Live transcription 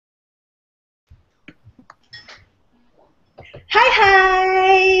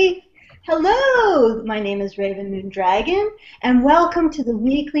Hi! Hello! My name is Raven Moon Dragon, and welcome to the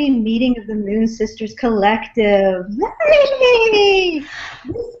weekly meeting of the Moon Sisters Collective. Yay!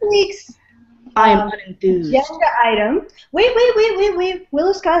 This week's I am unenthused. agenda item. Wait.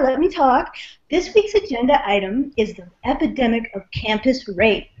 Willow Sky, let me talk. This week's agenda item is the epidemic of campus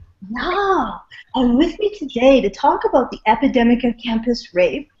rape. Yeah! And with me today to talk about the epidemic of campus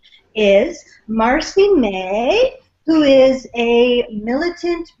rape is Marcy May, who is a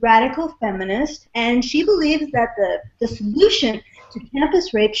militant radical feminist, and she believes that the solution to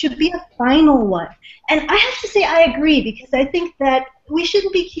campus rape should be a final one. And I have to say I agree, because I think that we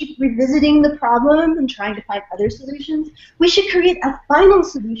shouldn't keep revisiting the problem and trying to find other solutions. We should create a final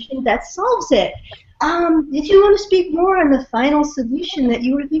solution that solves it. If you want to speak more on the final solution that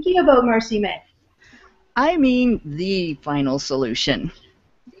you were thinking about, Marcy May. I mean the final solution.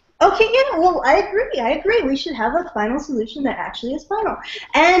 Okay, yeah, well, I agree. We should have a final solution that actually is final.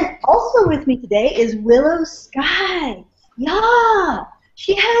 And also with me today is Willow Sky. Yeah,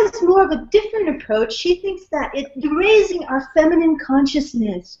 she has more of a different approach. She thinks that raising our feminine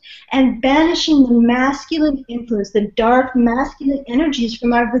consciousness and banishing the masculine influence, the dark masculine energies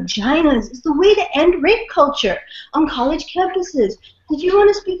from our vaginas is the way to end rape culture on college campuses. Did you want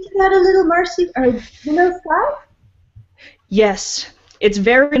to speak to that a little, Marcy, or Willow Sky? Yes, it's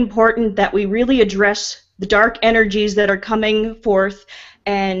very important that we really address the dark energies that are coming forth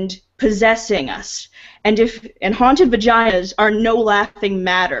and possessing us. And haunted vaginas are no laughing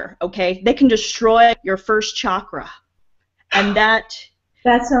matter, okay? They can destroy your first chakra. And that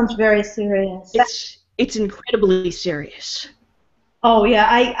sounds very serious. It's incredibly serious. Oh yeah,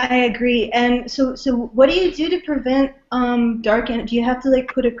 I agree. And so what do you do to prevent dark energy? Do you have to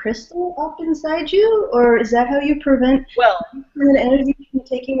put a crystal up inside you, or is that how you prevent energy from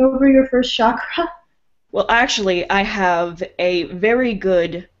taking over your first chakra? Well, actually, I have a very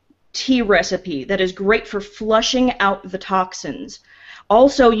good tea recipe that is great for flushing out the toxins.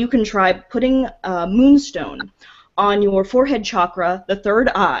 Also, you can try putting a moonstone on your forehead chakra, the third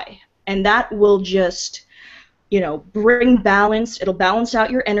eye, and that will just, bring balance. It'll balance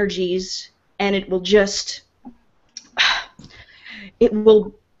out your energies, and it will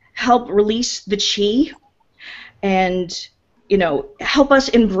help release the chi and, help us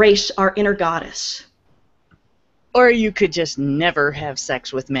embrace our inner goddess. Or you could just never have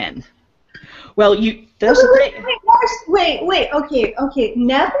sex with men. Well, that's the thing. Wait, okay,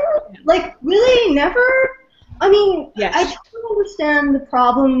 never? Really, never? I mean, yes. I don't understand the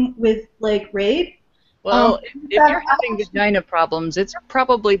problem with, rape. Well, if you're having vagina problems, it's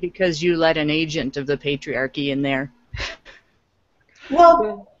probably because you let an agent of the patriarchy in there.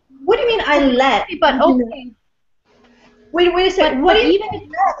 Well, what do you mean I let? But okay. Wait a second. What do you mean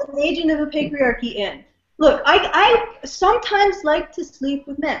let an agent of the patriarchy in? Look, I sometimes like to sleep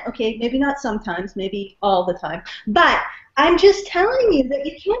with men. Okay, maybe not sometimes, maybe all the time. But I'm just telling you that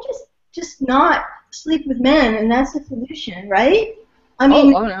you can't just not sleep with men, and that's the solution, right? I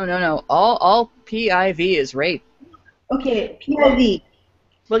mean, no. All PIV is rape. Okay, PIV.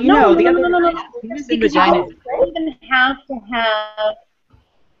 Well, no. Because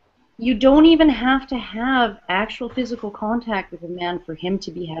you don't even have to have actual physical contact with a man for him to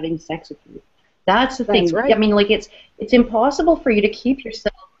be having sex with you. That's the thing. Right. I mean, it's impossible for you to keep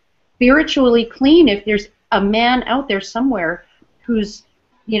yourself spiritually clean if there's a man out there somewhere who's,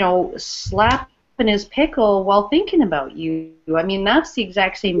 slapping his pickle while thinking about you. I mean, that's the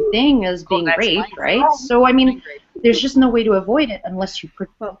exact same thing as being raped, right? So, I mean, there's just no way to avoid it unless you...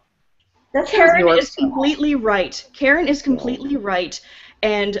 Karen is completely right. Karen is completely right.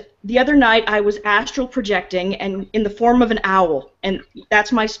 And the other night I was astral projecting and in the form of an owl, and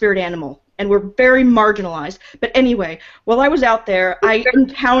that's my spirit animal. And we're very marginalized. But anyway, while I was out there, I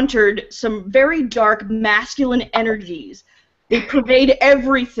encountered some very dark masculine energies. They pervade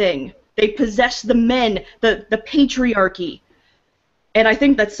everything. They possess the men, the patriarchy. And I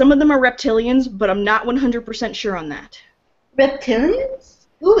think that some of them are reptilians, but I'm not 100% sure on that. Reptilians?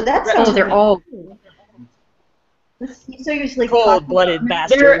 Ooh, that sounds... Oh, they're all... So you're just cold-blooded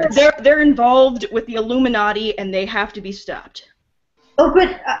bastards. They're involved with the Illuminati, and they have to be stopped. Oh,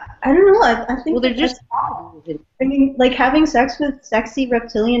 but I don't know. I think. Well, they're just. I mean, having sex with sexy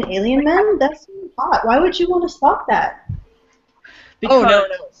reptilian alien men. That's hot. Why would you want to stop that? Because no.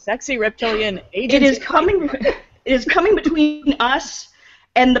 Sexy reptilian agents. It is coming between us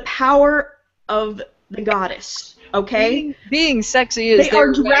and the power of the goddess. Okay. Being sexy is. They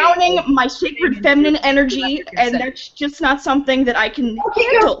are drowning my sacred feminine energy, and that's just not something that I can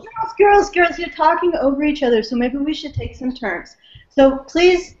handle. Girls, you're talking over each other, so maybe we should take some turns. So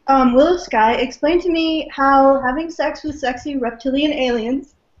please, Willow Sky, explain to me how having sex with sexy reptilian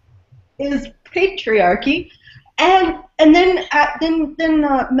aliens is patriarchy, and then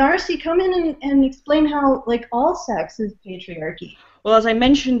Marcy, come in and explain how like all sex is patriarchy. Well, as I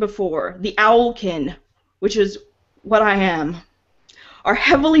mentioned before, the Owlkin, which is what I am, are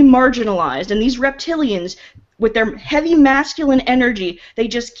heavily marginalized, and these reptilians, with their heavy masculine energy, they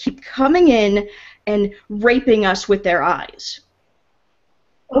just keep coming in and raping us with their eyes.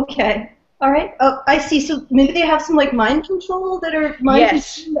 Okay. All right. Oh, I see. So maybe they have some like mind control that are mind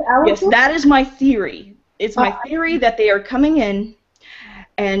controlling the Owlkin? Yes, that is my theory. It's my theory that they are coming in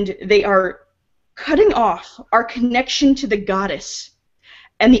and they are cutting off our connection to the goddess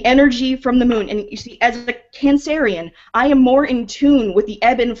and the energy from the moon. And you see, as a Cancerian, I am more in tune with the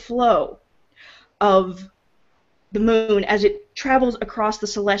ebb and flow of the moon as it travels across the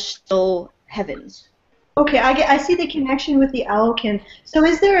celestial heavens. Okay, I see the connection with the Owlkin. So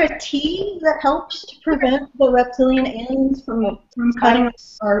is there a tea that helps to prevent the reptilian aliens from cutting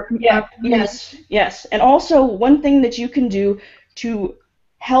our... Yes. And also, one thing that you can do to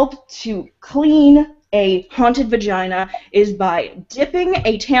help to clean a haunted vagina is by dipping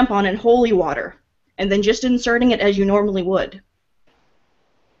a tampon in holy water and then just inserting it as you normally would.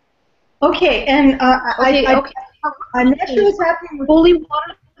 Okay, and I'm not sure what's happening with holy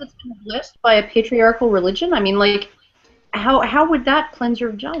water that's been blessed by a patriarchal religion. I mean, like, how would that cleanse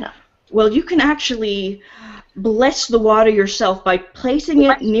your vagina? Well, you can actually bless the water yourself by placing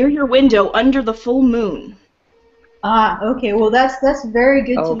it near your window under the full moon. Ah, okay. Well, that's very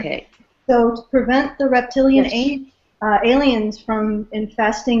good to know. So to prevent the reptilian aliens from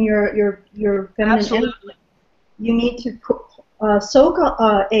infesting your feminine energy, you need to soak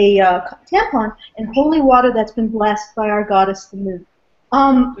a tampon in holy water that's been blessed by our goddess, the moon.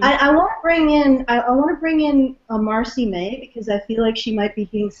 I want to bring in Marcy May, because I feel like she might be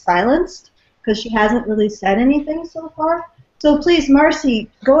being silenced because she hasn't really said anything so far. So please, Marcy,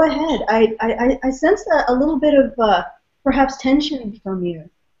 go ahead. I sense a little bit of perhaps tension from you.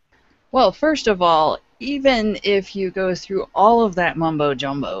 Well, first of all, even if you go through all of that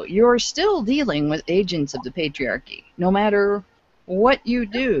mumbo-jumbo, you're still dealing with agents of the patriarchy. No matter what you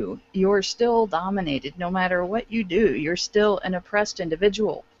do, you're still dominated. No matter what you do, you're still an oppressed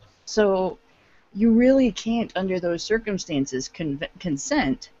individual. So you really can't, under those circumstances,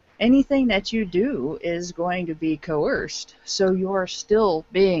 consent. Anything that you do is going to be coerced. So you're still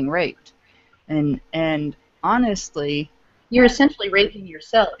being raped. And honestly, you're essentially raping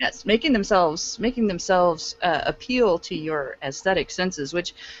yourself. Yes, making themselves appeal to your aesthetic senses,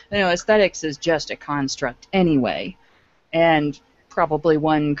 which, you know, aesthetics is just a construct anyway, and probably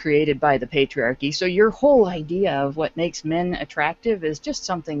one created by the patriarchy. So your whole idea of what makes men attractive is just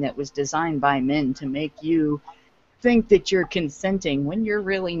something that was designed by men to make you think that you're consenting when you're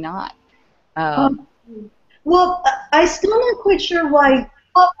really not. Well, I'm still not quite sure why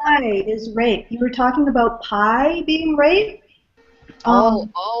pie is rape. You were talking about pie being rape? Oh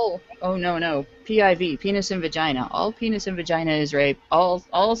no, PIV, penis and vagina. All penis and vagina is rape.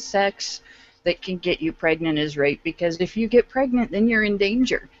 All sex that can get you pregnant is rape, because if you get pregnant, then you're in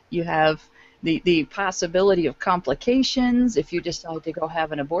danger. You have the possibility of complications. If you decide to go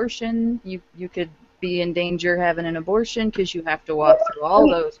have an abortion, you could be in danger having an abortion because you have to walk through all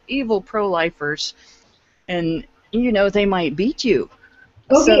those evil pro-lifers, and you know they might beat you.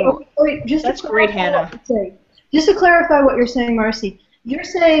 Okay, that's great, Hannah. Just to clarify what you're saying, Marcy, you're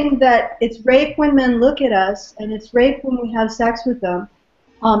saying that it's rape when men look at us, and it's rape when we have sex with them,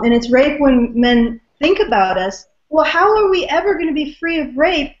 and it's rape when men think about us. Well, how are we ever going to be free of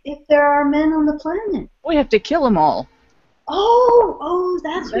rape if there are men on the planet? We have to kill them all.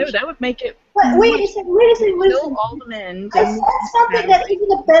 That would make it. Wait a second. Kill all the men. I said something that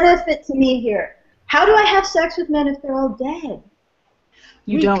isn't a benefit to me here. How do I have sex with men if they're all dead?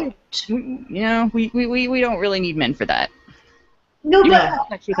 You don't. You know, we don't really need men for that. No, but I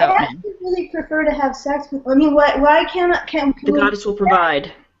actually really prefer to have sex with. I mean, why can't the goddess will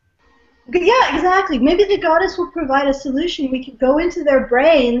provide? Yeah, exactly. Maybe the goddess will provide a solution. We could go into their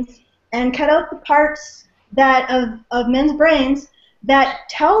brains and cut out the parts of men's brains that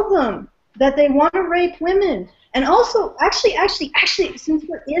tell them that they want to rape women. And also, actually, since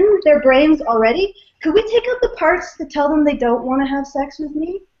we're in their brains already, could we take out the parts that tell them they don't want to have sex with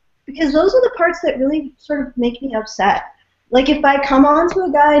me? Because those are the parts that really sort of make me upset. Like if I come on to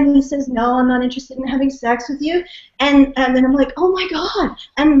a guy and he says, no, I'm not interested in having sex with you, and then I'm like, oh my God,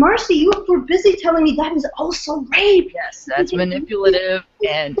 and Marcy, you were busy telling me that is also rape. Yes, that's manipulative,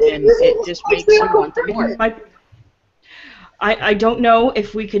 and it just makes you want more. I don't know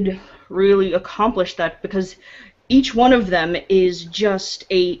if we could really accomplish that, because each one of them is just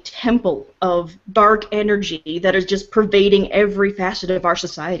a temple of dark energy that is just pervading every facet of our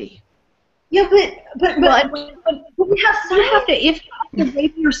society. Yeah, but you have to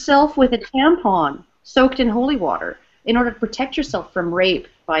rape yourself with a tampon soaked in holy water in order to protect yourself from rape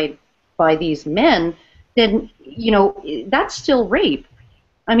by these men, then that's still rape.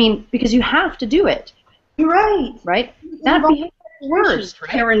 I mean, because you have to do it. Right. Right? That behavior is worse.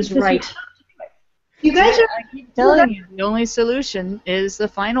 Karen's right. You guys are. I keep telling you, the only solution is the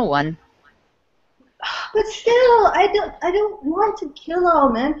final one. But still, I don't want to kill all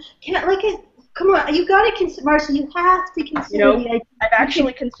men. Come on, you got to consider, Marcy. You have to consider the idea. I've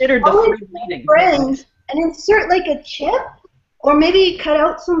actually considered the free bleeding. Brains and insert like a chip, or maybe cut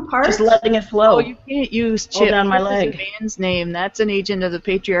out some parts. Just letting it flow. Oh, you can't use chip. Down my leg. That's a man's name. That's an agent of the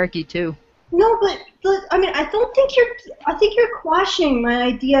patriarchy too. No, but I mean, I think you're quashing my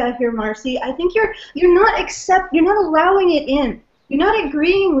idea here, Marcy. I think you're not allowing it in. You're not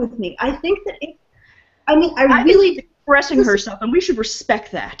agreeing with me. I think that I really expressing herself, and we should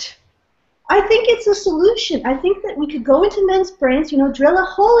respect that. I think it's a solution. I think that we could go into men's brains, drill a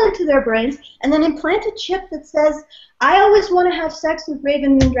hole into their brains, and then implant a chip that says, "I always want to have sex with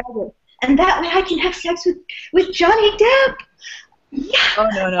Raven Moon Dragon," and that way I can have sex with Johnny Depp. Yeah. Oh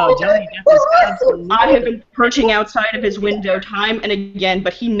no, Johnny Depp is absolutely. I have been perching outside of his window time and again,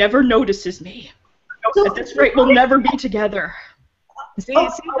 but he never notices me. So, at this rate, we'll never be together. See how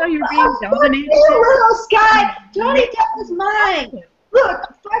you're being dominated? Little Sky, Johnny Depp is mine. Look,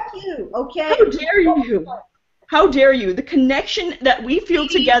 fuck you, okay? How dare you? How dare you? The connection that we feel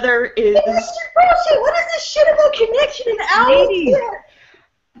together is. Bullshit. What is this shit about connection and hours?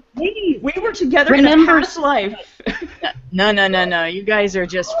 We were together in a past life. No. You guys are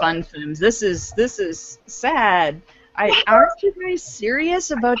just fun films. This is sad. Aren't you guys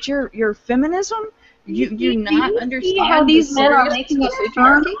serious about your feminism? You not understand how these men are making us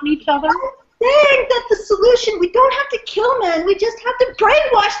turn on each other? I'm saying that the solution, we don't have to kill men, we just have to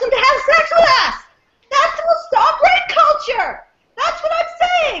brainwash them to have sex with us. That will stop rape culture. That's what I'm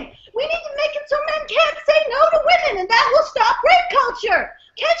saying. We need to make it so men can't say no to women, and that will stop rape culture.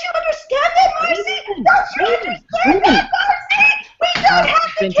 Can't you understand that, Marcy? Don't you understand that, Marcy? We don't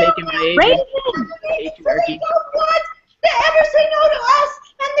have to kill men. They don't want to ever say no to us,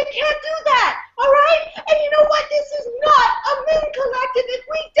 and they can't do that. All right? And you know what? This is not a moon collective if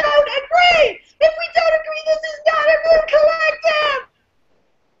we don't agree. If we don't agree, this is not a moon collective.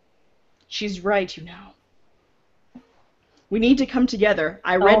 She's right, We need to come together.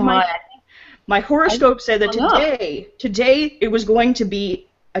 I read my horoscope said that today it was going to be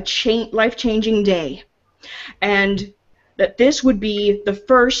a life-changing day, and that this would be the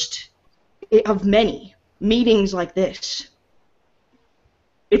first of many meetings like this.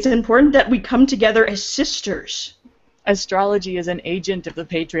 It's important that we come together as sisters. Astrology is an agent of the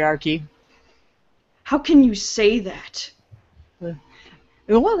patriarchy. How can you say that?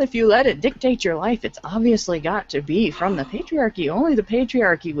 Well, if you let it dictate your life, it's obviously got to be from the patriarchy. Only the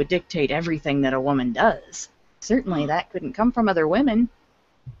patriarchy would dictate everything that a woman does. Certainly that couldn't come from other women.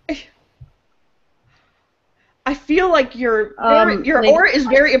 I feel like your aura is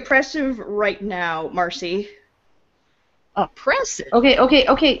very oppressive right now, Marcy. Oppressive?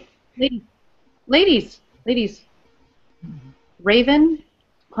 Okay. Ladies. Raven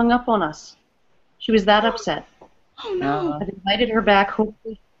hung up on us. She was that upset. Oh no. I've invited her back,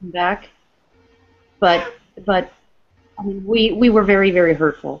 hopefully she'll come back. But I mean, we were very, very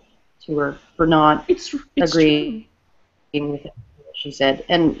hurtful to her for not agreeing with what she said.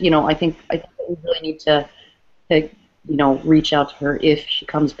 And I think we really need to reach out to her if she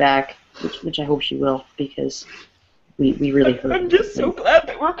comes back, which I hope she will, because we really hurt her. I'm just so glad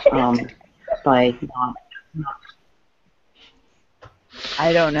that we're coming together. By not.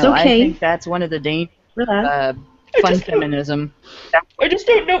 I don't know. It's okay. I think that's one of the dangers of fun feminism. I just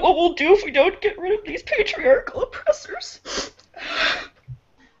don't know what we'll do if we don't get rid of these patriarchal oppressors.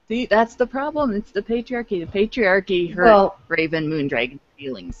 See, that's the problem. It's the patriarchy. The patriarchy hurt Raven Moondragon's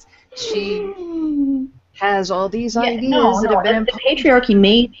feelings. She has all these ideas that have been the patriarchy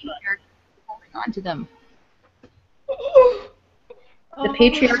made holding on to them. The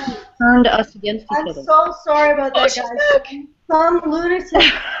patriarchy turned us against each other. I'm so sorry about that, guys. Some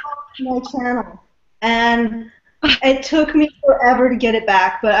lunatic on my channel, and it took me forever to get it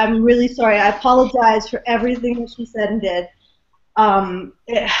back, but I'm really sorry. I apologize for everything that she said and did. I'm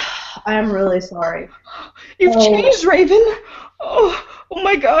really sorry. You've changed, Raven. Oh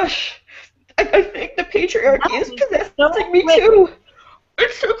my gosh. I think the patriarchy is possessing me too.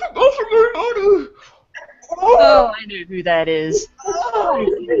 It's taking over my body. Oh, I know who that is. Oh,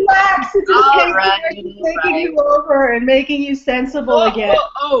 relax. It's okay. Taking you over and making you sensible again.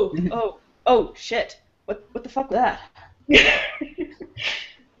 Oh, shit. What the fuck was that?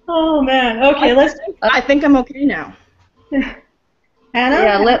 Oh, man. Okay, I think I'm okay now. Hannah?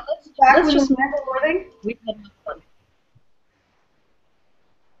 Yeah, let's just recording. We've had enough fun.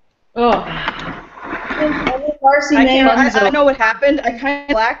 Darcy I know what happened. I kind of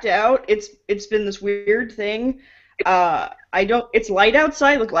blacked out. It's been this weird thing. It's light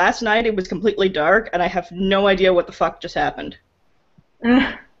outside. Like last night, it was completely dark, and I have no idea what the fuck just happened.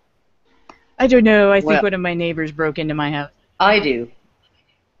 I don't know. I think one of my neighbors broke into my house. I do.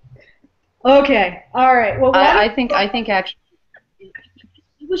 Okay. All right. Well, I think actually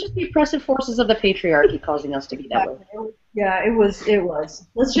it was just the oppressive forces of the patriarchy causing us to be that way. Yeah, it was.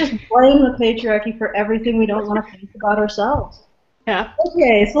 Let's just blame the patriarchy for everything we don't want to think about ourselves. Yeah.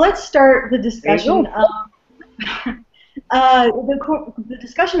 Okay, so let's start the discussion. The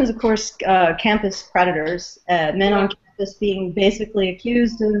discussion is, of course, campus predators, men on campus being basically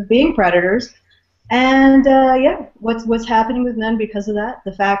accused of being predators, and what's happening with men because of that?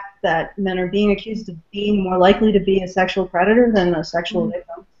 The fact that men are being accused of being more likely to be a sexual predator than a sexual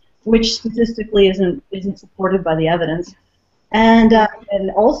victim, which statistically isn't supported by the evidence, and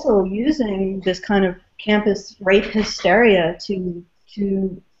also using this kind of campus rape hysteria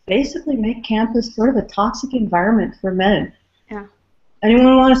to basically make campus sort of a toxic environment for men. Yeah.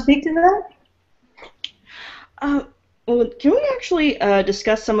 Anyone want to speak to that? Well, can we actually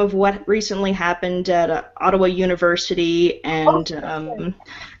discuss some of what recently happened at Ottawa University and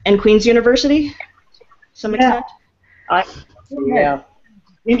Queen's University? To some extent. Yeah.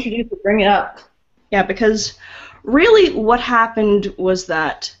 Introduce it. Bring it up. Yeah, because really what happened was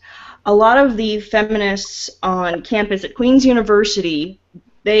that a lot of the feminists on campus at Queen's University,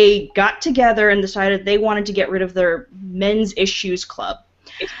 they got together and decided they wanted to get rid of their men's issues club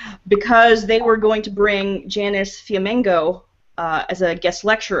because they were going to bring Janice Fiamengo as a guest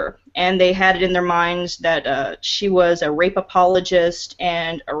lecturer, and they had it in their minds that she was a rape apologist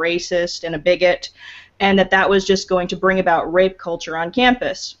and a racist and a bigot, and that was just going to bring about rape culture on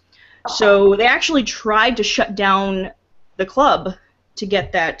campus. So they actually tried to shut down the club to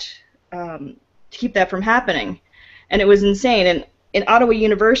get that, to keep that from happening, and it was insane. And in Ottawa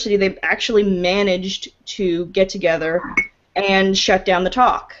University, they've actually managed to get together and shut down the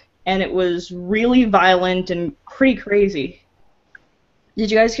talk, and it was really violent and pretty crazy. Did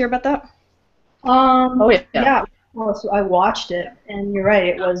you guys hear about that? Yeah. Well, so I watched it, and you're right.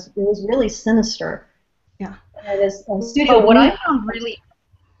 It was really sinister. Yeah. What I found really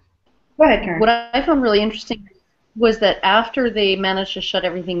Go ahead, Karen. What I found really interesting was that after they managed to shut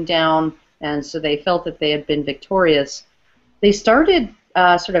everything down, and so they felt that they had been victorious, they started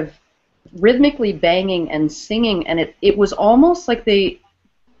sort of rhythmically banging and singing, and it was almost like they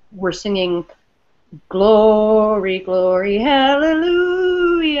were singing "Glory, glory,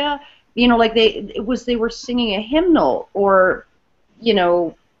 hallelujah." You know, like they were singing a hymnal or, you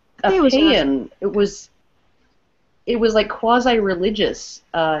know, a paean. It was like quasi-religious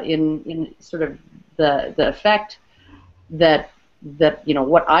in sort of the effect that you know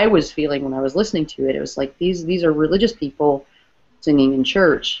what I was feeling when I was listening to it. It was like these are religious people singing in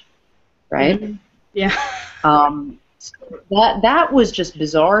church, right? Mm-hmm. Yeah. So that was just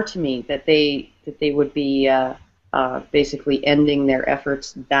bizarre to me that they would be basically ending their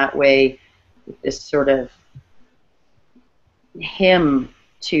efforts that way with this sort of hymn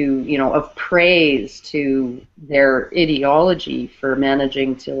to, you know, of praise to their ideology for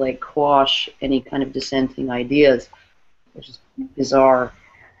managing to like quash any kind of dissenting ideas, which is bizarre.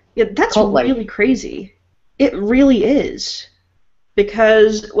 Yeah, that's really crazy. It really is.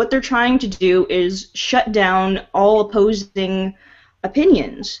 Because what they're trying to do is shut down all opposing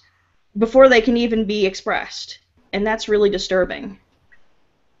opinions before they can even be expressed. And that's really disturbing.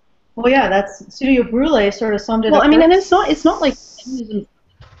 Well, yeah, that's Studio Brule sort of summed it up. Well, I mean, and it's not like feminism.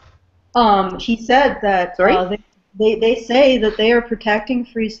 He said that they say that they are protecting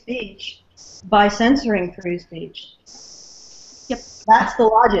free speech by censoring free speech. Yep, that's the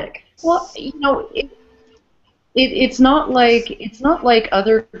logic. Well, you know, it's not like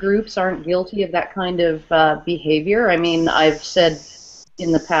other groups aren't guilty of that kind of behavior. I mean, I've said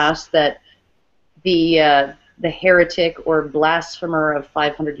in the past that the heretic or blasphemer of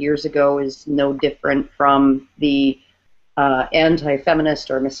 500 years ago is no different from the anti-feminist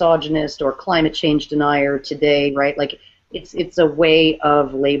or misogynist or climate change denier today, right? Like, it's a way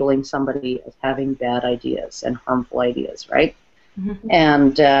of labeling somebody as having bad ideas and harmful ideas, right? Mm-hmm.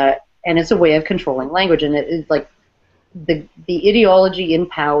 And it's a way of controlling language, and it is like the ideology in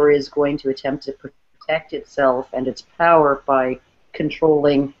power is going to attempt to protect protect itself and its power by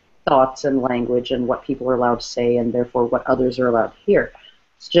controlling thoughts and language and what people are allowed to say and therefore what others are allowed to hear.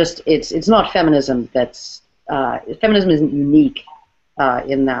 It's just, it's not feminism that's, feminism isn't unique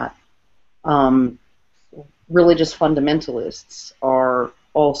in that. Religious fundamentalists are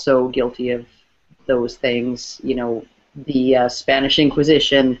also guilty of those things. You know, the Spanish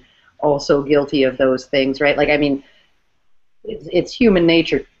Inquisition, also guilty of those things, right? Like, I mean, it's human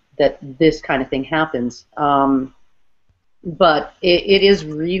nature that this kind of thing happens. But it is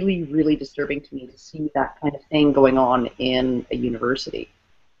really, really disturbing to me to see that kind of thing going on in a university.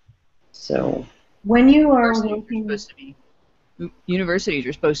 So when you are universities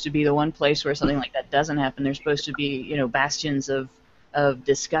are supposed to be the one place where something like that doesn't happen. They're supposed to be, you know, bastions of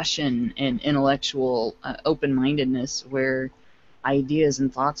discussion and intellectual open-mindedness where ideas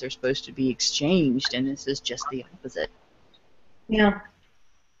and thoughts are supposed to be exchanged, and this is just the opposite. Yeah.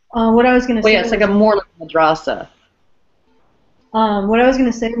 What I was going to say. Yeah, it's like a more like madrasa. What I was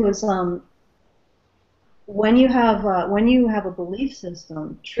going to say was, when you have a belief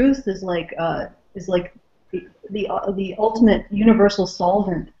system, truth is like the ultimate universal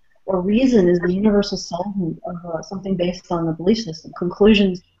solvent, or reason is the universal solvent of something based on the belief system.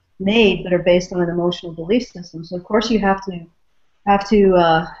 Conclusions made that are based on an emotional belief system. So of course you have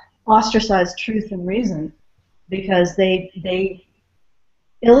to ostracize truth and reason, because they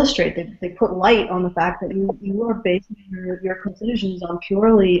illustrate, they put light on the fact that you are basing your conclusions on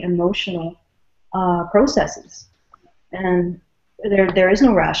purely emotional processes, and there is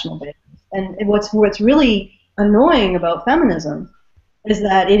no rational basis. And what's really annoying about feminism is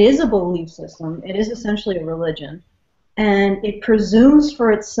that it is a belief system. It is essentially a religion, and it presumes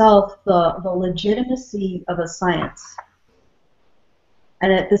for itself the legitimacy of a science.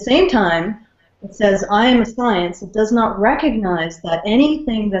 And at the same time, it says, I am a science. It does not recognize that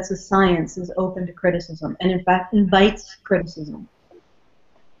anything that's a science is open to criticism, and in fact invites criticism.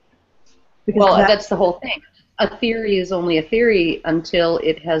 Because well, that's the whole thing. A theory is only a theory until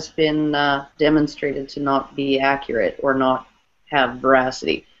it has been demonstrated to not be accurate or not have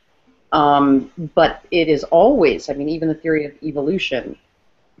veracity. But it is always, I mean, even the theory of evolution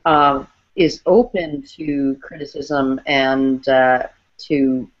is open to criticism and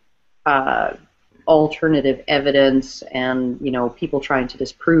to alternative evidence and, you know, people trying to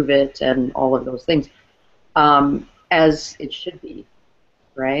disprove it and all of those things, as it should be,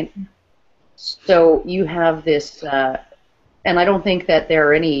 right? So you have this, and I don't think that there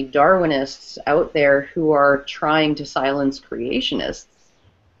are any Darwinists out there who are trying to silence creationists.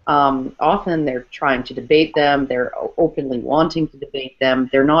 Often they're trying to debate them, they're openly wanting to debate them,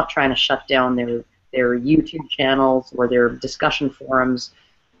 they're not trying to shut down their YouTube channels or their discussion forums.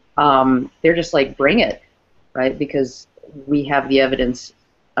 They're just like, bring it, right? Because we have the evidence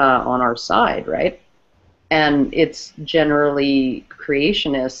on our side, right? And it's generally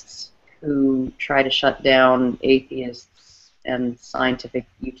creationists who try to shut down atheists and scientific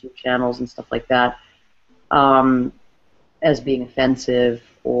YouTube channels and stuff like that as being offensive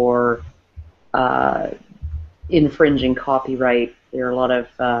or infringing copyright. There are a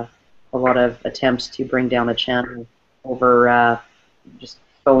lot of attempts to bring down a channel over just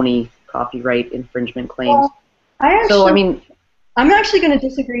phony copyright infringement claims. Well, I mean, I'm actually going to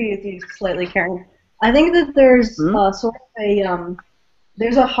disagree with you slightly, Karen. I think that there's sort of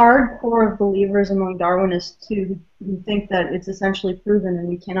there's a hardcore of believers among Darwinists too who think that it's essentially proven and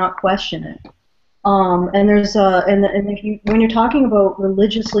we cannot question it. And there's when you're talking about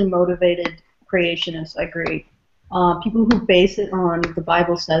religiously motivated creationists, I agree. People who base it on the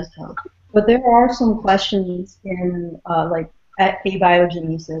Bible says so. But there are some questions in like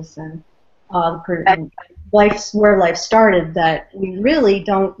abiogenesis and where life started that we really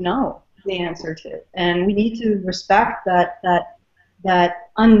don't know the answer to, and we need to respect that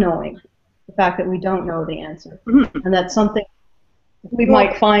unknowing, the fact that we don't know the answer, and that's something we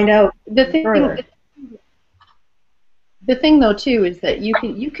might find out further. The thing, though, too, is that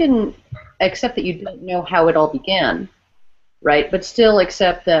you can accept that you don't know how it all began, right? But still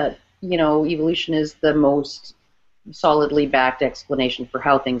accept that, you know, evolution is the most solidly backed explanation for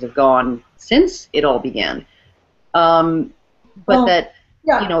how things have gone since it all began. You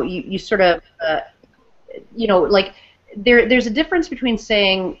know, you sort of, you know, like there's a difference between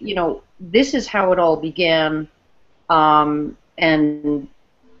saying, you know, this is how it all began, and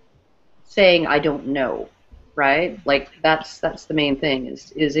saying I don't know, right? Like that's the main thing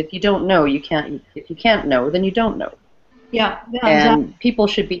is if you don't know, you can't. If you can't know, then you don't know. Yeah. And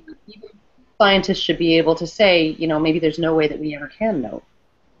exactly. Scientists should be able to say, you know, maybe there's no way that we ever can know.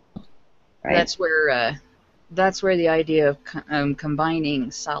 Right? That's where that's where the idea of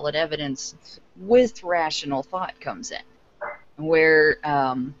combining solid evidence with rational thought comes in, where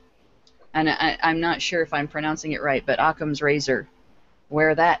and I'm not sure if I'm pronouncing it right, but Occam's razor,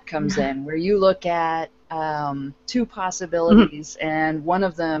 where that comes in, where you look at two possibilities, and one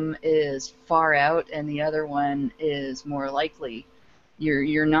of them is far out, and the other one is more likely.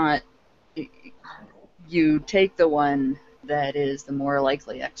 You're not. You take the one that is the more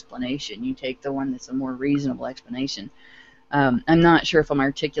likely explanation. You take the one that's a more reasonable explanation. I'm not sure if I'm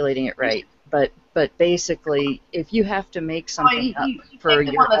articulating it right, but basically, if you have to make something up for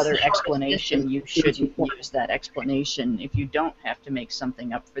your other explanation, you shouldn't use that explanation if you don't have to make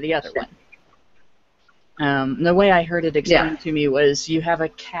something up for the other one. The way I heard it explained to me was you have a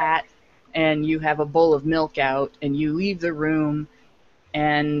cat and you have a bowl of milk out, and you leave the room,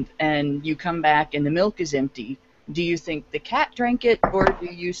 and you come back and the milk is empty. Do you think the cat drank it, or do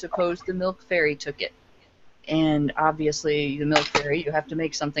you suppose the milk fairy took it? And obviously, the milk fairy, you have to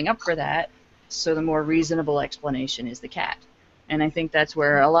make something up for that, so the more reasonable explanation is the cat. And I think that's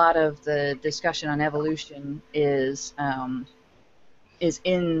where a lot of the discussion on evolution is in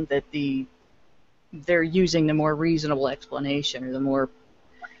that they're using the more reasonable explanation, or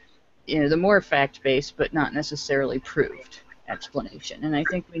the more fact-based but not necessarily proved explanation. And I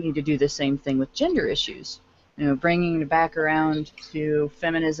think we need to do the same thing with gender issues. Bringing it back around to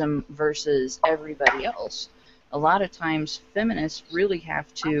feminism versus everybody else. A lot of times, feminists really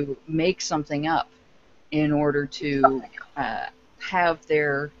have to make something up in order to have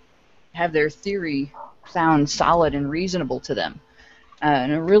their theory sound solid and reasonable to them.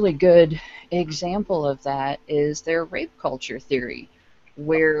 And a really good example of that is their rape culture theory,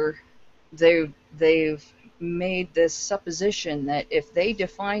 where they've made this supposition that if they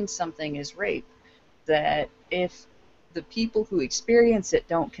define something as rape, that if the people who experience it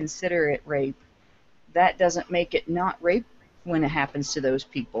don't consider it rape, that doesn't make it not rape when it happens to those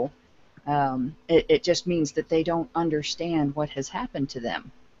people. It just means that they don't understand what has happened to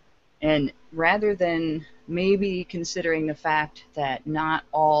them. And rather than maybe considering the fact that not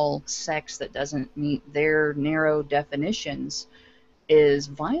all sex that doesn't meet their narrow definitions is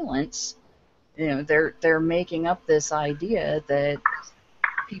violence, they're making up this idea that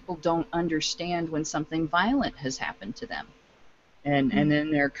people don't understand when something violent has happened to them. And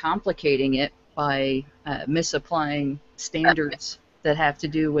then they're complicating it by misapplying standards that have to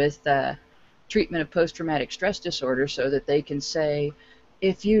do with treatment of post-traumatic stress disorder, so that they can say,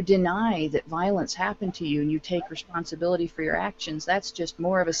 if you deny that violence happened to you and you take responsibility for your actions, that's just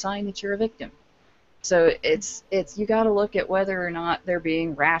more of a sign that you're a victim. So it's you got to look at whether or not they're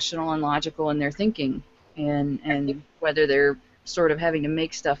being rational and logical in their thinking, and whether they're sort of having to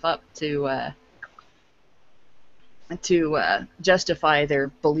make stuff up to justify their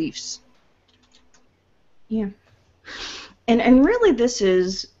beliefs. Yeah. And really, this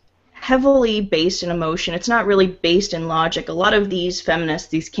is heavily based in emotion. It's not really based in logic. A lot of these feminists,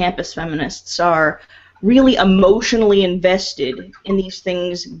 these campus feminists, are really emotionally invested in these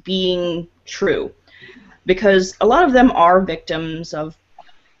things being true, because a lot of them are victims of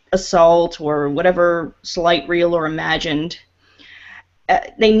assault or whatever, slight, real, or imagined.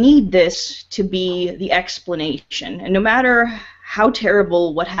 They need this to be the explanation. And no matter how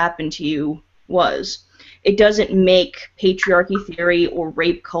terrible what happened to you was, it doesn't make patriarchy theory or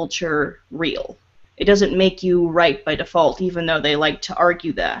rape culture real. It doesn't make you right by default, even though they like to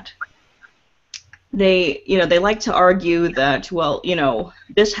argue that. They like to argue that, well,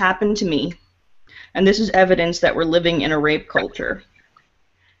 this happened to me, and this is evidence that we're living in a rape culture.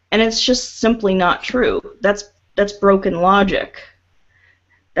 And it's just simply not true. That's broken logic.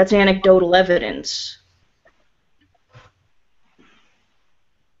 That's anecdotal evidence.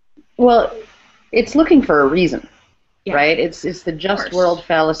 Well, it's looking for a reason, right? It's the just world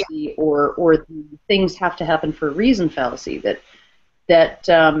fallacy, or the things have to happen for a reason fallacy. That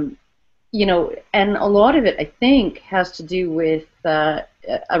and a lot of it, I think, has to do with a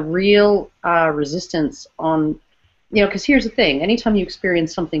real resistance on, because here's the thing: anytime you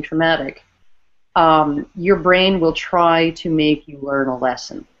experience something traumatic, your brain will try to make you learn a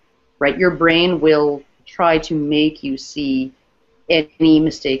lesson, right? Your brain will try to make you see any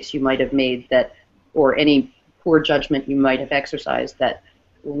mistakes you might have made, or any poor judgment you might have exercised that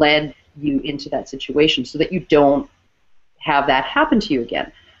led you into that situation, so that you don't have that happen to you again,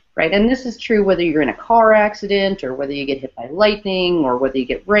 right? And this is true whether you're in a car accident, or whether you get hit by lightning, or whether you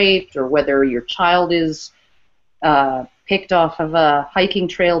get raped, or whether your child is picked off of a hiking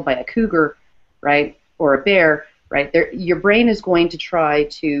trail by a cougar, right, or a bear, right? Your brain is going to try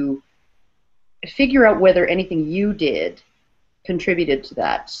to figure out whether anything you did contributed to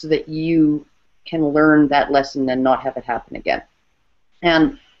that, so that you can learn that lesson and not have it happen again.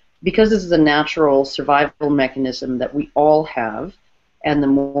 And because this is a natural survival mechanism that we all have, and the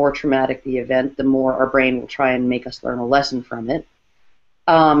more traumatic the event, the more our brain will try and make us learn a lesson from it.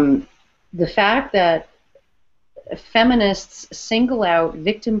 The fact that feminists single out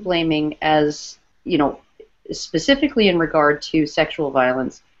victim blaming as, specifically in regard to sexual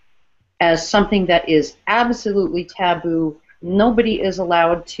violence, as something that is absolutely taboo. Nobody is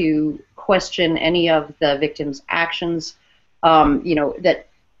allowed to question any of the victim's actions, that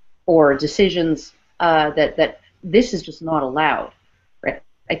or decisions. That this is just not allowed. Right?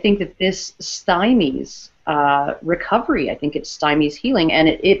 I think that this stymies recovery. I think it stymies healing, and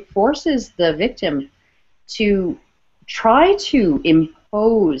it forces the victim to try to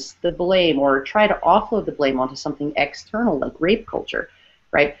impose the blame or try to offload the blame onto something external like rape culture,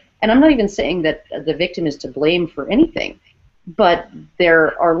 right? And I'm not even saying that the victim is to blame for anything, but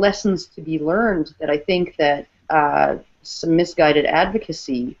there are lessons to be learned that I think that some misguided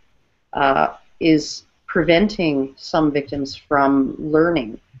advocacy is preventing some victims from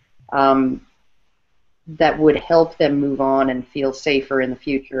learning, that would help them move on and feel safer in the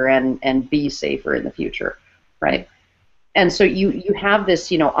future and be safer in the future, right? And so you have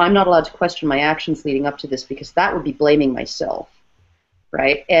this, I'm not allowed to question my actions leading up to this because that would be blaming myself,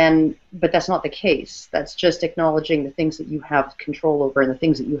 right? But that's not the case. That's just acknowledging the things that you have control over and the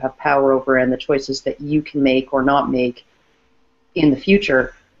things that you have power over and the choices that you can make or not make in the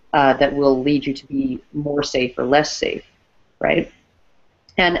future that will lead you to be more safe or less safe, right?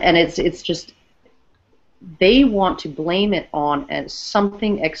 And it's just, they want to blame it on as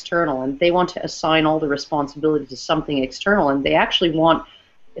something external, and they want to assign all the responsibility to something external, and they actually want,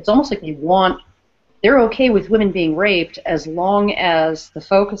 it's almost like they're okay with women being raped as long as the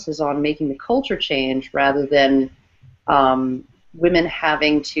focus is on making the culture change rather than women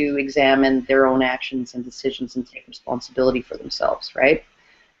having to examine their own actions and decisions and take responsibility for themselves, right?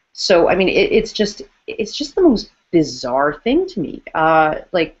 So, I mean, it's just the most bizarre thing to me.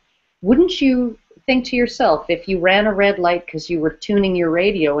 Like, wouldn't you think to yourself, if you ran a red light because you were tuning your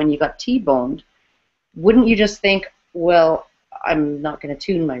radio and you got T-boned, wouldn't you just think, well, I'm not going to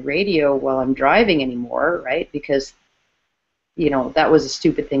tune my radio while I'm driving anymore, right? Because, that was a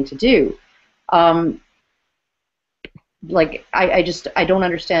stupid thing to do. Like, I don't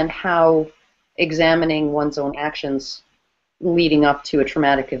understand how examining one's own actions leading up to a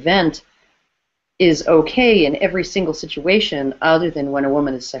traumatic event is okay in every single situation other than when a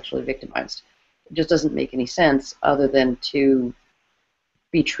woman is sexually victimized. It just doesn't make any sense other than to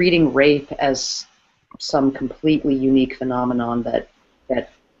be treating rape as some completely unique phenomenon that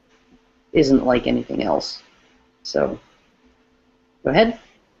isn't like anything else. So, go ahead.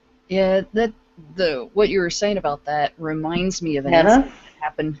 Yeah, what you were saying about that reminds me of an Hannah? incident that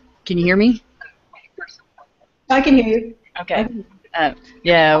happened. Can you hear me? I can hear you. Okay.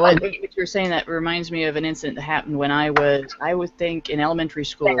 Yeah, what you were saying, that reminds me of an incident that happened when I would think, in elementary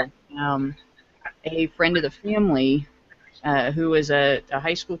school. A friend of the family, who was a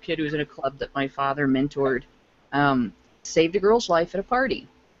high school kid who was in a club that my father mentored, saved a girl's life at a party.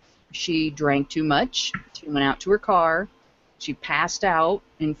 She drank too much. She went out to her car. She passed out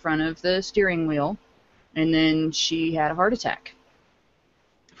in front of the steering wheel, and then she had a heart attack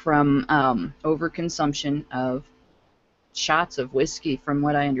from overconsumption of shots of whiskey, from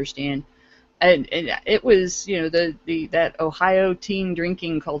what I understand. And it was, that Ohio teen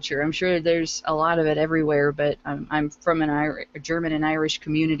drinking culture. I'm sure there's a lot of it everywhere, but I'm from a German and Irish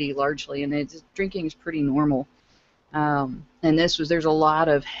community largely, and drinking is pretty normal. And there's a lot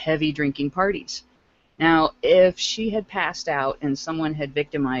of heavy drinking parties. Now, if she had passed out and someone had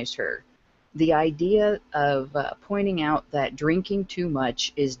victimized her, the idea of pointing out that drinking too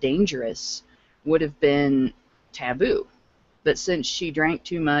much is dangerous would have been taboo. But since she drank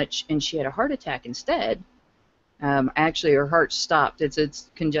too much and she had a heart attack instead, actually her heart stopped. It's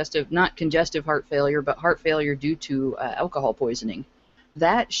congestive, not congestive heart failure, but heart failure due to alcohol poisoning.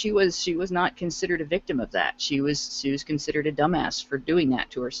 That she was not considered a victim of that. She was considered a dumbass for doing that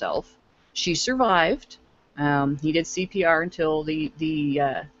to herself. She survived. He did CPR until the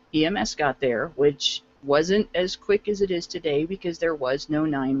EMS got there, which wasn't as quick as it is today because there was no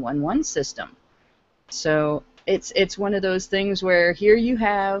 911 system. So it's one of those things where here you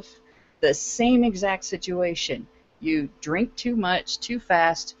have the same exact situation. You drink too much, too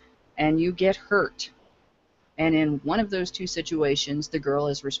fast, and you get hurt. And in one of those two situations, the girl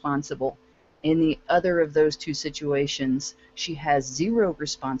is responsible. In the other of those two situations, she has zero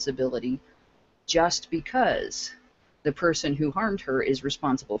responsibility just because the person who harmed her is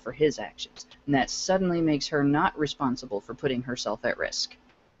responsible for his actions. And that suddenly makes her not responsible for putting herself at risk.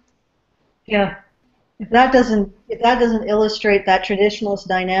 Yeah. If that doesn't illustrate that traditionalist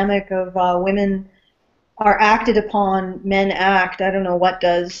dynamic of women are acted upon, men act, I don't know what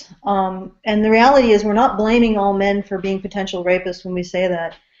does. And the reality is we're not blaming all men for being potential rapists when we say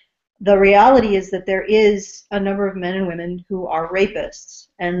that. The reality is that there is a number of men and women who are rapists,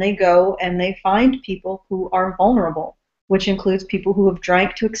 and they go and they find people who are vulnerable, which includes people who have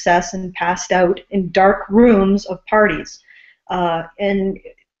drank to excess and passed out in dark rooms of parties. And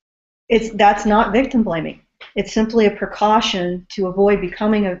that's not victim blaming. It's simply a precaution to avoid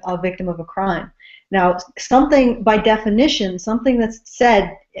becoming a victim of a crime. Now, something by definition, something that's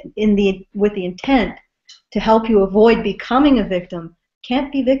said with the intent to help you avoid becoming a victim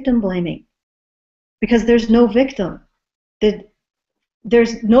can't be victim blaming because there's no victim.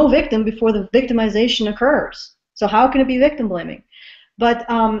 There's no victim before the victimization occurs. So how can it be victim blaming? But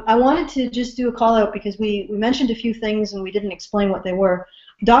I wanted to just do a call out because we mentioned a few things and we didn't explain what they were.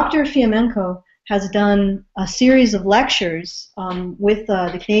 Dr. Fiamenko has done a series of lectures with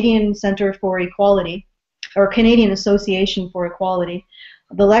the Canadian Centre for Equality, or Canadian Association for Equality.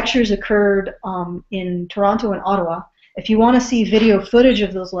 The lectures occurred in Toronto and Ottawa. If you want to see video footage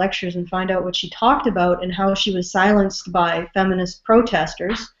of those lectures and find out what she talked about and how she was silenced by feminist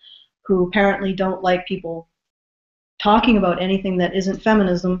protesters who apparently don't like people talking about anything that isn't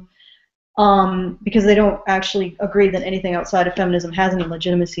feminism, because they don't actually agree that anything outside of feminism has any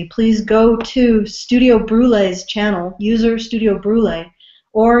legitimacy, please go to Studio Brule's channel, user Studio Brule,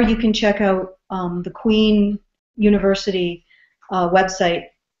 or you can check out the Queen University website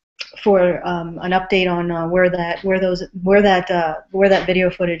for an update on where that video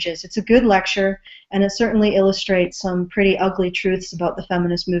footage is. It's a good lecture, and it certainly illustrates some pretty ugly truths about the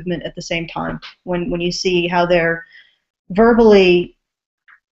feminist movement at the same time. When you see how they're verbally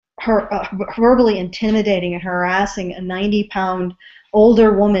intimidating and harassing a 90-pound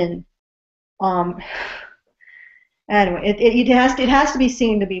older woman. Anyway, it has to be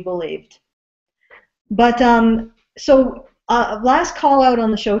seen to be believed. But so last call out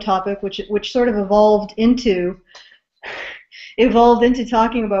on the show topic, which sort of evolved into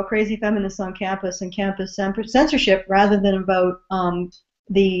talking about crazy feminists on campus and campus censorship rather than about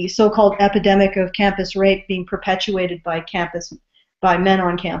the so-called epidemic of campus rape being perpetuated by men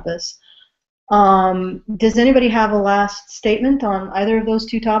on campus. Does anybody have a last statement on either of those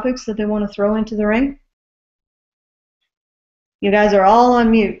two topics that they want to throw into the ring? You guys are all on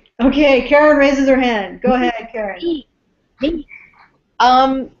mute. Okay, Karen raises her hand. Go ahead, Karen.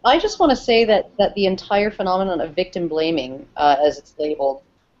 I just want to say that the entire phenomenon of victim blaming, as it's labeled,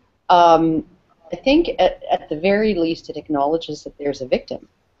 I think at the very least it acknowledges that there's a victim.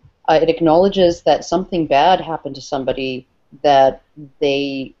 It acknowledges that something bad happened to somebody that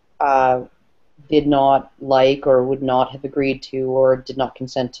they did not like or would not have agreed to or did not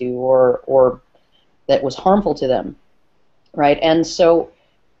consent to or that was harmful to them, right? And so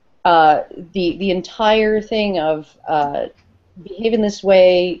the entire thing of behave in this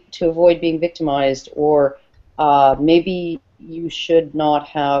way to avoid being victimized, or maybe you should not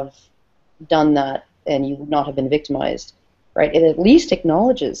have done that and you would not have been victimized, right? It at least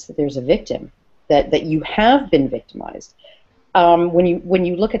acknowledges that there's a victim, that you have been victimized. When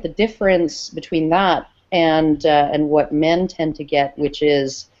you look at the difference between that and what men tend to get, which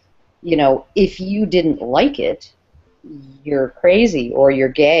is, you know, if you didn't like it, you're crazy or you're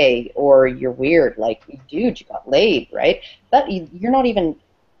gay or you're weird. Like, dude, you got laid, right? That you're not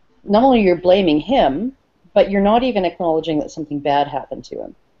only you're blaming him, but you're not even acknowledging that something bad happened to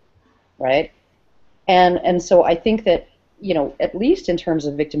him, right? And so I think that, you know, at least in terms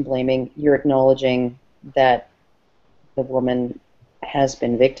of victim blaming, you're acknowledging that the woman has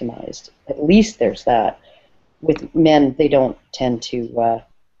been victimized. At least there's that. With men, they don't tend to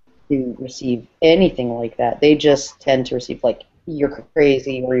receive anything like that. They just tend to receive, like, you're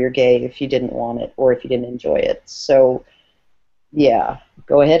crazy or you're gay if you didn't want it or if you didn't enjoy it. So, yeah.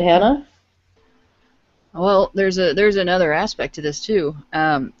 Go ahead, Hannah. Well, there's another aspect to this too.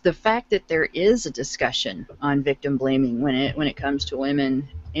 The fact that there is a discussion on victim blaming when it comes to women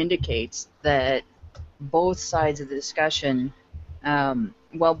indicates that both sides of the discussion,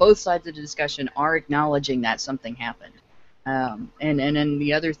 both sides of the discussion are acknowledging that something happened. And then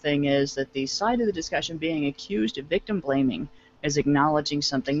the other thing is that the side of the discussion being accused of victim blaming is acknowledging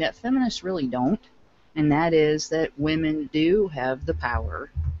something that feminists really don't, and that is that women do have the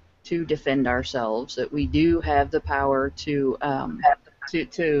power to defend ourselves, that we do have the power to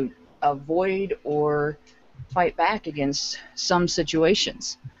avoid or fight back against some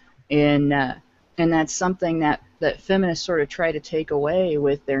situations, and that's something that feminists sort of try to take away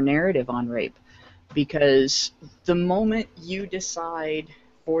with their narrative on rape, because the moment you decide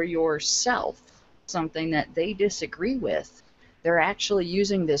for yourself something that they disagree with, they're actually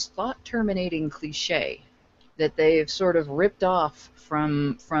using this thought-terminating cliche that they've sort of ripped off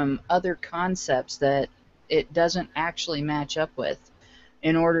from other concepts that it doesn't actually match up with,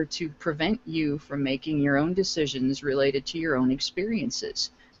 in order to prevent you from making your own decisions related to your own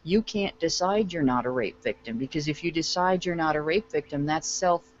experiences. You can't decide you're not a rape victim, because if you decide you're not a rape victim, that's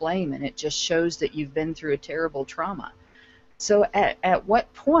self-blame, and it just shows that you've been through a terrible trauma. So at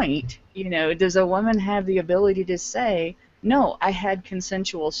what point, does a woman have the ability to say, no, I had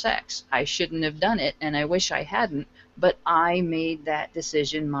consensual sex, I shouldn't have done it, and I wish I hadn't, but I made that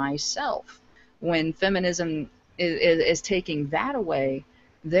decision myself? When feminism is taking that away,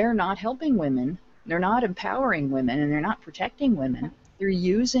 they're not helping women, they're not empowering women, and they're not protecting women, they're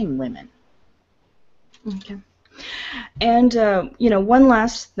using women. Okay. And, one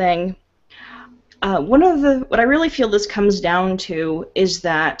last thing. What I really feel this comes down to is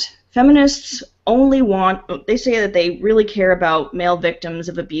that feminists they say that they really care about male victims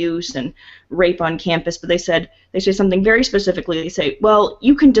of abuse and rape on campus, but they say something very specifically. They say, well,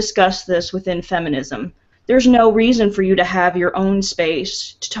 you can discuss this within feminism. There's no reason for you to have your own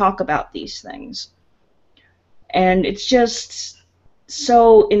space to talk about these things. And it's just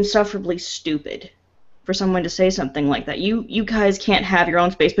so insufferably stupid for someone to say something like that. You guys can't have your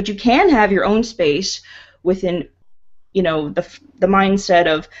own space, but you can have your own space within, the mindset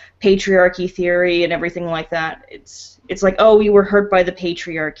of patriarchy theory and everything like that. It's like, oh, you were hurt by the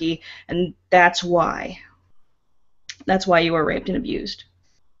patriarchy, and that's why you were raped and abused.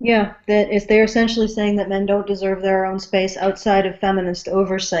 Yeah, they're essentially saying that men don't deserve their own space outside of feminist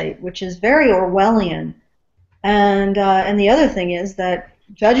oversight, which is very Orwellian. And the other thing is that,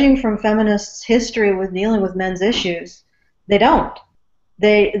 judging from feminists' history with dealing with men's issues, they don't.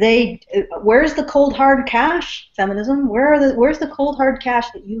 Where's the cold hard cash, feminism? Where's the cold hard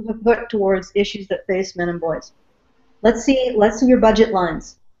cash that you have put towards issues that face men and boys? Let's see your budget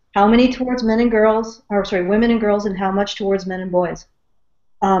lines. How many towards women and girls, and how much towards men and boys?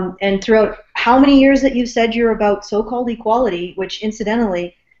 And throughout how many years that you've said you're about so-called equality, which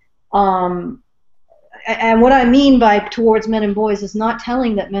incidentally, and what I mean by towards men and boys is not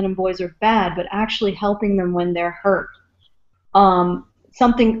telling that men and boys are bad, but actually helping them when they're hurt.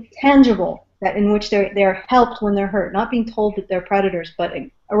 Something tangible in which they're helped when they're hurt, not being told that they're predators, but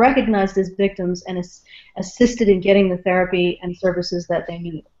recognized as victims and assisted in getting the therapy and services that they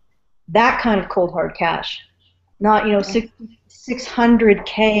need. That kind of cold hard cash, not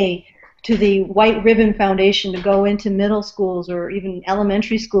 $600K to the White Ribbon Foundation to go into middle schools or even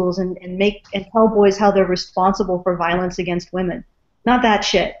elementary schools and tell boys how they're responsible for violence against women. Not that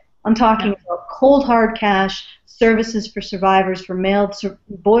shit. I'm talking about cold hard cash, services for survivors, for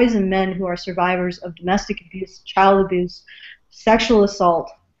boys and men who are survivors of domestic abuse, child abuse, sexual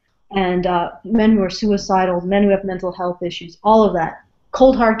assault, and men who are suicidal, men who have mental health issues, all of that.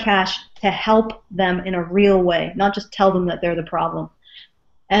 Cold hard cash to help them in a real way, not just tell them that they're the problem.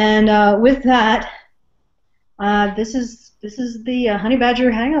 And with that, this is the Honey Badger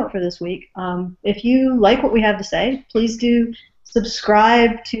Hangout for this week. If you like what we have to say, please do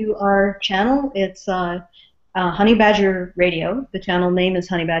subscribe to our channel. It's Honey Badger Radio. The channel name is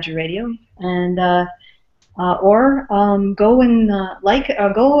Honey Badger Radio, and or go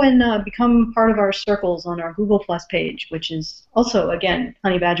and become part of our circles on our Google Plus page, which is also, again,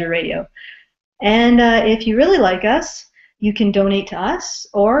 Honey Badger Radio. And if you really like us, you can donate to us,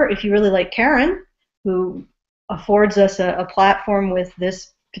 or if you really like Karen, who affords us a platform with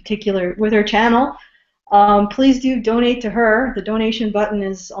with her channel, please do donate to her. The donation button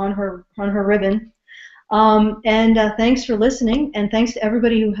is on her ribbon. And thanks for listening, and thanks to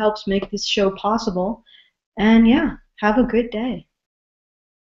everybody who helps make this show possible. And yeah, have a good day.